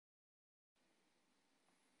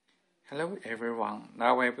Hello everyone,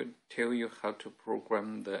 now I will tell you how to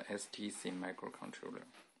program the STC microcontroller.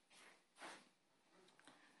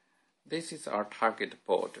 This is our target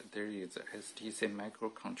board. There is a STC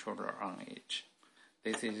microcontroller on it.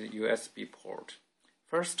 This is a USB port.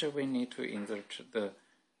 First we need to insert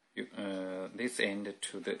this end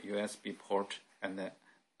to the USB port and the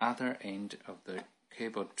other end of the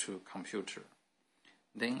cable to computer.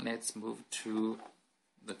 Then let's move to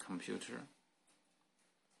the computer.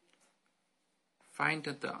 Find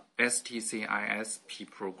the STC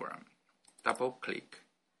ISP program. Double click.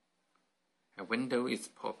 A window is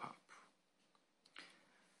pop up.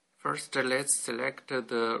 First, let's select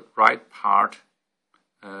the right part.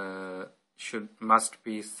 Must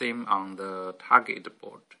be same on the target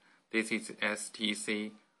board. This is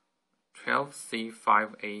STC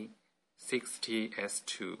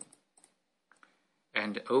 12C5A60S2.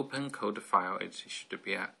 And open code file. It should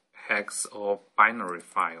be a hex or binary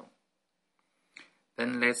file.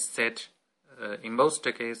 Then let's set, in most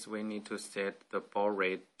cases we need to set the baud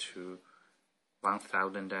rate to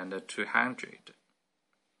 1200.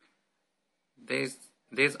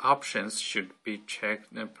 These options should be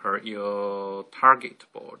checked per your target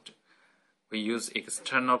board. We use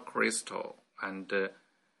external crystal and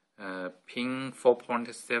pin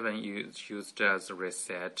 4.7 is used as a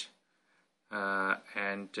reset.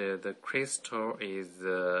 And the crystal is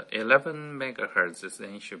 11 megahertz,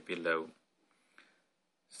 then it should be low.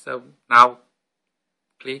 So now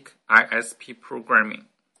click ISP programming.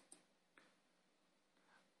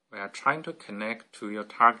 We are trying to connect to your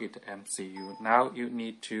target MCU. Now you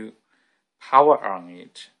need to power on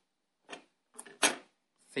it.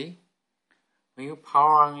 See? When you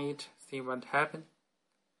power on it, see what happened?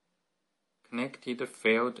 Connected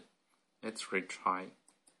failed. Let's retry.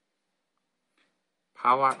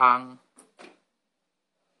 Power on.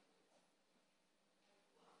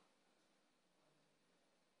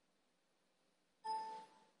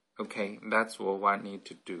 Okay, that's what I need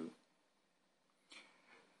to do.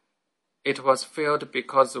 It was failed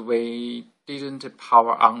because we didn't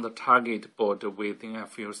power on the target board within a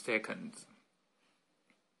few seconds.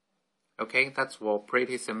 Okay, that's all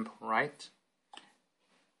pretty simple, right?